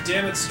 Ah, oh,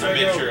 damn it, I Strago.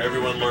 made sure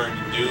everyone learned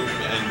Doom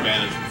and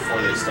Vanish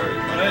before they started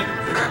leveling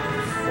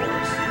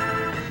forest.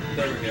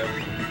 There we go.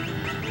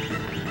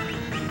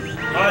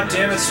 Ah,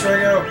 damn it,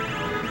 Strago.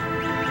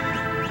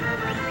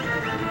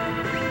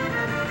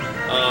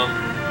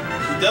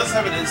 He does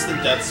have an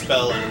instant death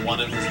spell in one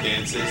of his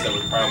dances that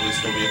would probably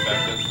still be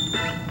effective.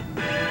 I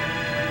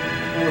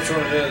wonder which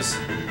one it is.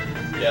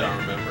 Yeah, I don't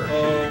remember.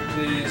 Oh,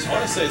 please. I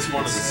want to say it's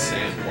one of the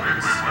sand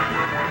ones.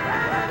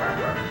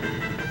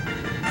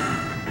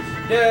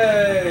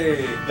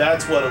 Yay!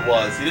 That's what it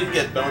was. He didn't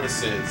get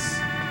bonuses.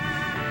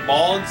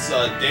 Maug's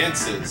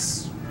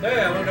dances.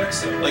 Hey, I learned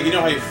Exo. Like, you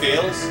know how he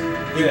fails?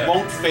 He Yeah.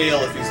 won't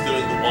fail if he's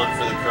doing the one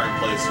for the current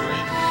place you're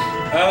in.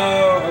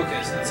 Oh, okay,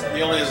 so that's how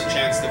He only has a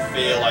chance to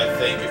fail, I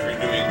think, if you're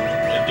doing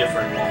a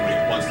different one when he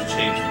wants to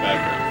change the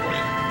background for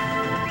you.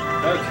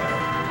 Okay.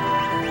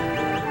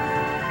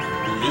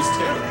 Who is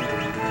Terra?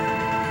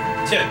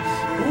 Yeah.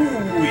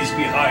 Ooh, he's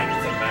behind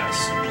the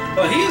mask.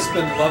 Well, he has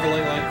been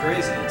leveling like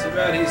crazy. Too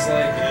bad he's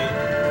like...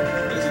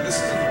 This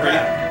is a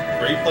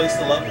great place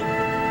to level.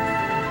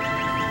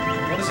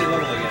 What does he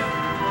level again?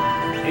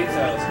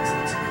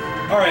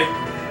 8,000. Alright.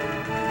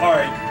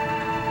 Alright.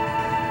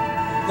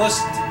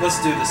 Let's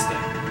do this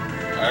thing.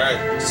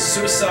 Alright.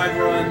 Suicide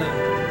run.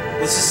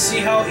 Let's just see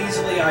how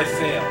easily I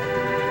fail.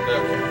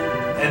 Okay.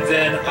 And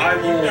then I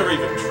will... You've never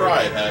even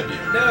tried, have you?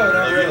 No,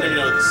 not You really. don't even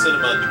know what the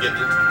cinema to get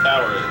into the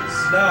tower is.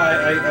 No,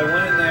 I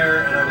went in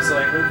there and I was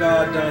like, oh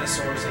god,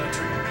 dinosaurs, and I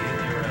turned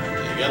immediately around.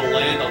 You gotta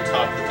land on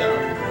top of the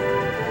tower.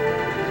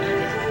 There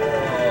you go.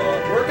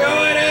 We're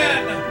going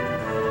in!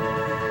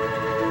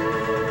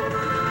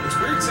 It's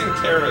weird seeing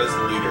Terra as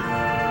the leader.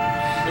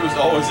 It was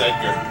always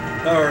Edgar.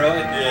 Oh,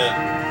 really? Yeah.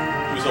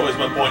 He was always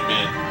my point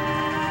man.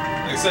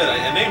 Like I said, I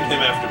named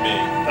him after me.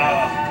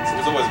 So it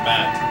was always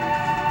Matt.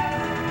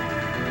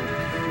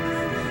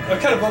 I'm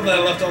kind of bummed that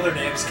I left all their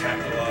names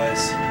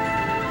capitalized.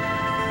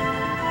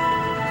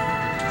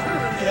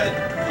 He had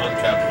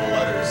non-capital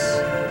letters.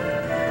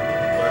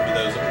 Whatever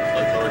those are,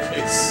 like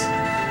lowercase.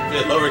 He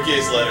had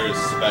lowercase letters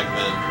back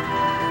then.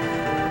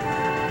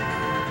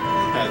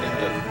 He had to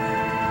have.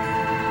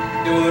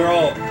 Yeah, well, they're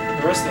all...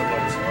 The rest of the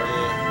letters are.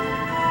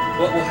 Yeah.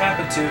 What will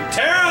happen to...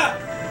 Terra!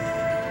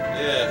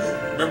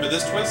 Yeah. Remember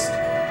this twist?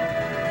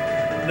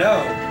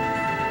 No.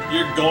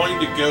 you're going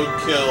to go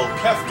kill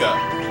Kefka,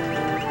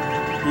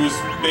 who's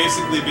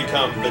basically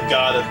become the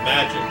god of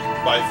magic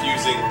by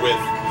fusing with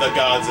the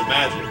gods of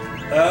magic.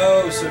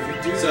 Oh, so if you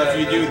do that... So if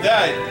you do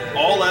that,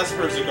 all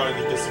espers are going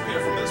to disappear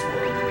from this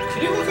world.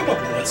 Can you look up a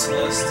Blitz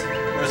list?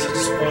 Or is it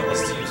just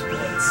pointless to use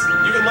Blitz?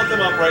 You can look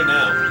them up right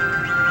now.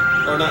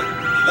 Or not.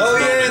 Oh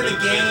yeah, the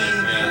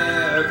game.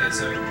 Yeah. Okay,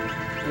 so...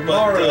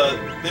 But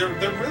they're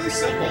really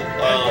simple.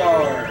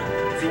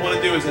 If you want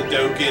to do his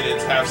Hadoken,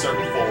 it's half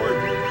circle forward.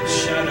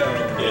 Shadow.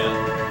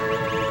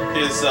 Yeah.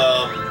 His,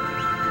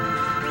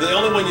 the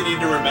only one you need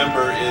to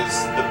remember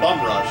is the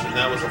Bum Rush, and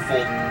that was a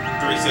full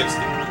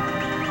 360.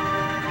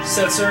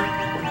 Sensor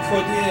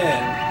put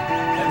in.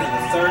 And then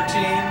the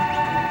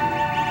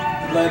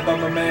 13, led by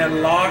my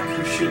man Locke,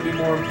 who should be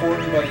more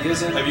important, but he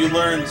isn't. Have you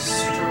learned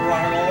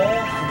Struggle?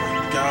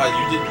 God,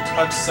 you didn't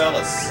touch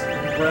Celis.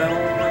 Realm.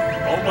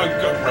 Oh my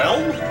god,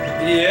 Realm?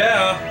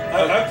 Yeah,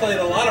 I played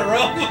a lot of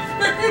Realm.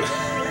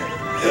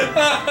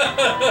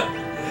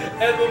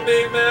 And my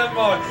main man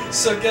Mark.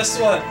 So guess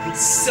what?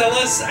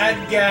 Celis and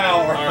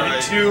Gao are my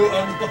two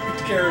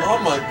unlocked characters. Oh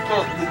my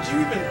god, did you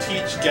even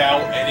teach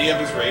Gao any of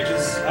his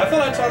rages? I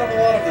thought I taught him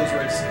a lot of those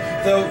rages.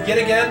 Though, yet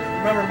again,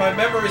 remember, my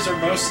memories are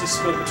mostly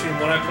split between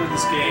when I played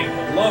this game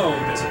alone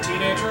as a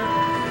teenager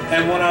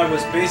and when I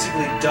was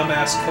basically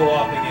dumbass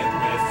co-oping it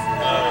with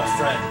a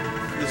friend.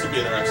 This would be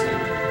interesting.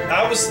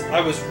 I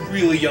was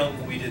really young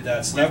when we did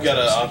that. So We've got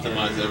to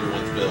optimize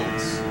everyone's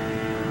builds.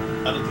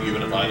 I don't think you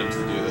have enough items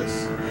to do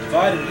this.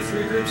 Divided into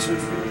 3 groups, which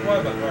was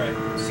Y button. Alright,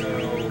 so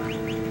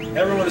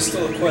everyone is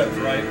still equipped,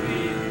 right?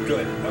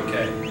 Good.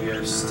 Okay, we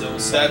are still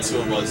set. That's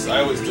who it was. I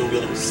always dual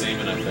wheel it with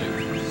Seaman, I think.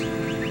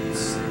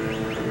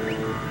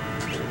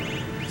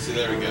 See,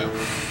 there we go.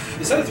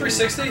 Is that a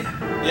 360?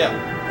 Yeah.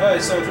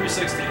 Alright, so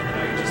 360.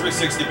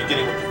 360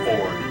 beginning with the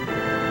forward.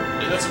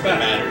 That's bad.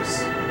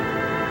 Matters.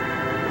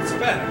 It's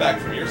bad. Back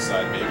from your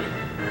side, maybe.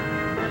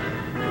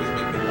 Always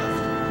make me left.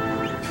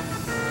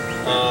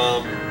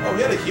 Oh,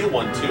 he had a heal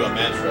one too, a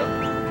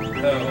mantra.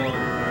 Oh,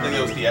 I think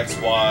it was the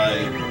XY.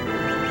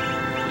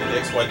 Yeah, the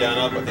XY down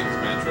up, I think it's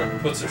mantra.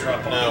 Puts a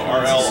drop on. No,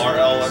 RL,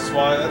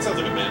 XY. That sounds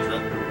like a mantra.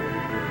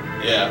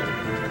 Yeah.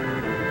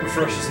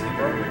 Refreshes the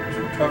environment.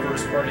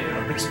 Recovers party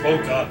enemies. Oh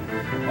god.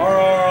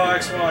 RR,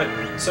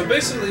 XY. So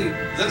basically.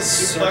 Is that a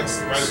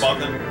suplex right above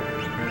him?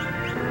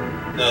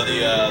 No,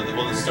 the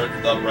one that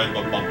starts up right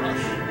above Bum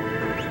Rush.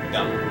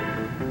 Down one.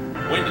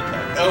 Wind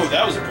attack. Oh,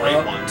 that was a great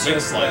one. Wing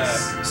slice.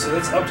 Back. So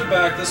that's up to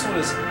back. This one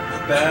is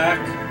back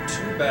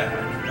to back.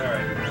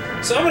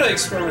 Alright. So I'm gonna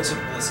experiment some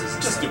blitzes.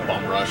 Just do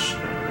Bum Rush.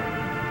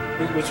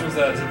 Which one's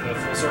that? Is it the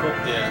full circle?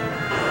 Yeah.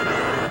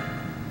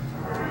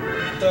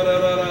 Da da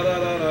da da da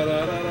da da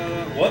da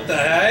da. What the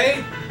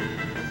hey?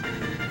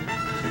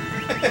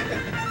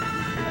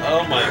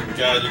 Oh my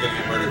god, you're gonna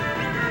get murdered.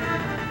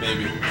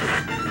 Maybe.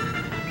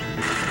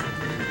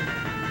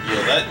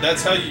 Yeah,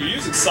 that's how you're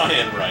using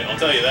Cyan right, I'll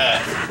tell you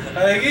that.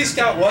 I think he's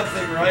got one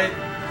thing right.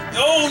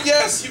 Oh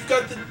yes, you've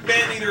got the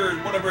Man-Eater,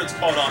 whatever it's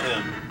called on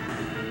him.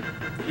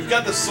 You've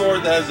got the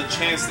sword that has a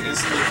chance to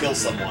instantly kill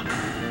someone.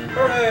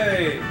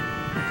 Hooray!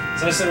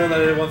 So I said that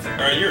I did one thing.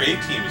 Alright, your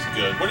A-team is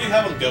good. What do you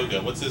have on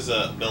Go-Go? What's his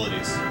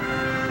abilities?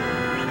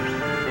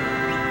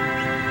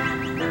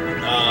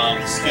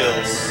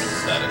 Skills.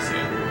 Status,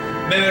 yeah.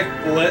 Mimic,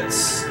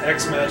 Blitz,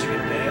 X Magic,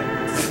 and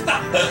Dance.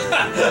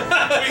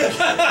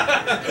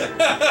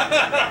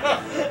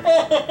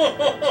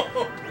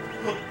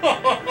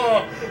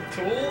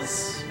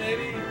 Tools,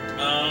 maybe?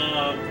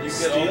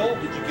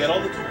 Did you get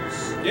all the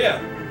tools? Yeah.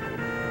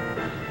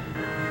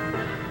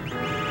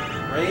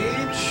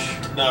 Rage?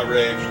 Not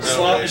rage. No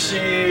Slot rage.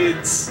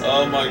 machines.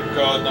 Oh my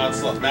god, not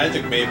slot.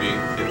 Magic, maybe.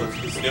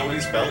 Does he know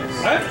any spells?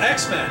 I have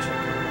X Magic.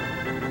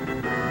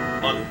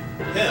 On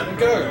him? On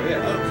Go-Go, yeah.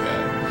 Okay.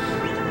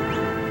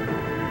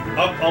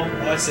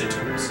 I say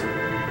tools.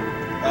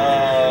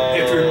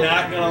 If If you're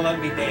not gonna let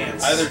me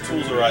dance. Either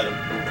tools or item.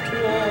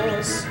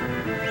 Tools.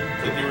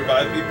 Can you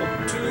revive people?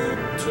 2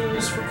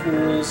 tools for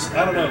cools.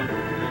 I don't know.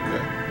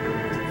 Okay.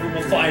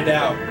 We'll find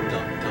out. Dum,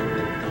 dum, dum,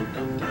 dum,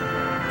 dum, dum.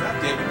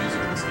 God damn the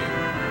music in this game.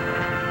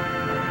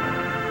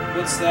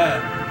 What's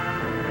that?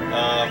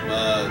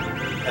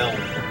 Helm.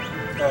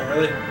 Oh,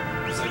 really?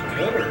 Is it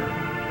good or?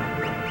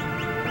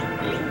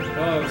 Good.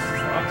 Oh,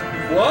 fuck.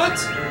 What?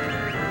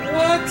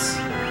 What?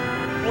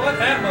 What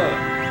Atma?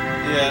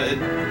 Yeah, it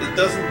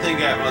doesn't think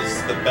Atmos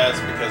is the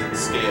best because it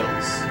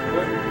scales.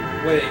 What?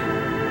 Wait.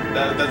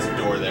 That's a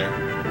door there.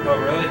 Oh,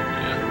 really?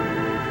 Yeah.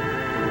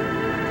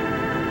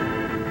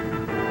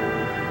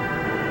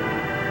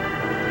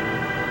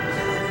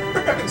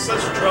 We're having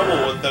such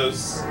trouble with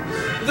those.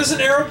 There's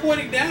an arrow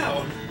pointing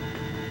down.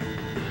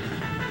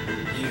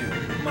 You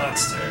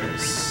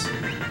monsters.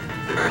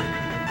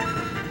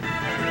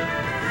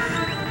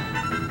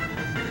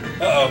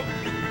 Uh-oh.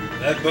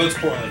 That bodes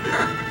poorly.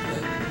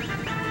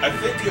 I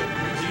think you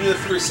do the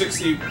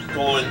 360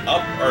 going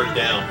up or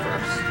down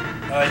first.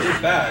 I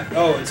did back.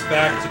 Oh, it's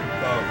back to...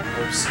 Oh,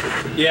 oops.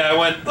 Yeah, I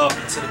went up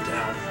instead of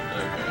down.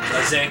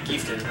 Okay.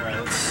 Zangiefted. Alright,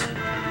 let's...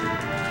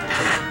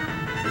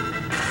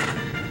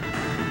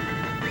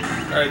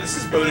 Alright, this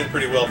is boding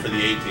pretty well for the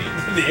A team.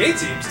 The A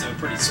team's doing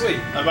pretty sweet.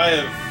 I might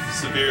have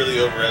severely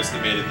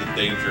overestimated the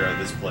danger of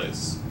this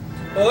place.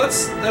 Well,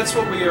 that's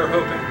what we are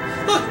hoping.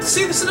 Look,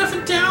 see, there's an up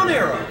and down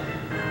arrow.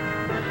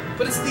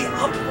 But it's the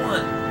up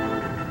one.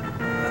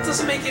 That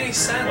doesn't make any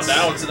sense. Well,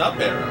 now it's an up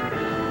arrow.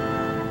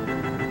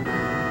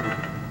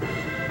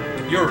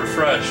 You're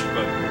refreshed,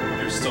 but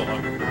you're still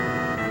hungry.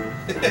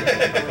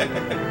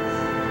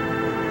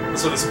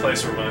 That's what this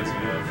place reminds me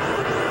of.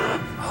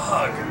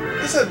 Ugh.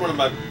 This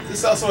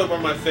also had one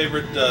of my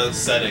favorite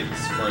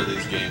settings for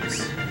these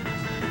games.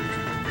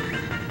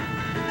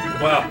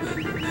 Wow.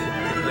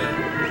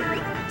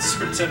 The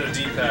Super Nintendo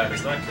D-pad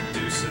is not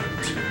conducive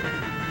to...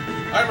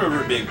 I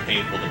remember it being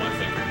painful to my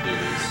finger to do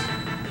these.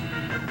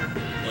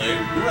 Like,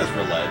 who has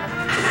roulette?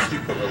 When did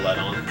you put roulette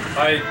on?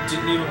 I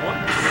didn't even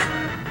want it.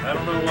 I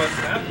don't know what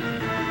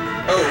happened.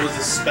 Oh, it was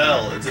a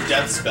spell. It's a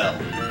death spell.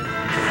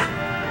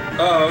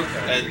 Oh,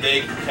 okay. And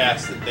they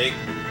cast it.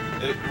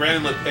 It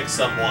randomly picks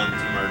someone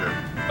to murder.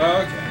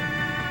 Oh, okay.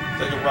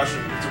 It's like a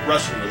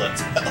Russian roulette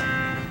spell.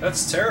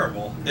 That's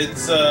terrible.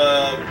 It's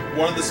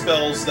one of the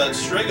spells that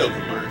Strago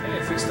can learn.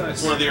 Hey, fixed dice.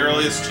 It's one of the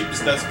earliest,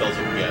 cheapest death spells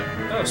you can get.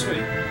 Oh,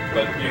 sweet.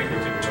 But you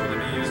can totally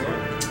be used on it.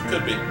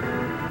 Could be.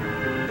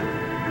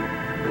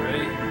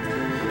 Ready?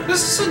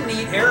 This is a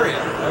neat area.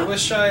 I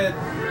wish I had...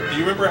 Do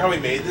you remember how we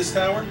made this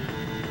tower?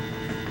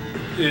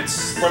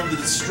 It's... From the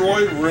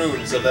destroyed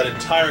ruins of that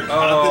entire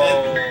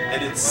continent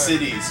and its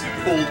cities, he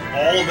pulled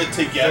all of it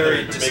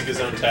together to make his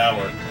own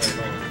tower. Wait,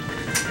 hold on.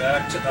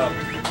 Back to up.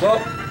 Well,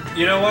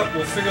 you know what?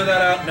 We'll figure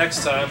that out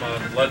next time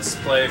on Let's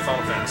Play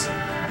Final Fantasy.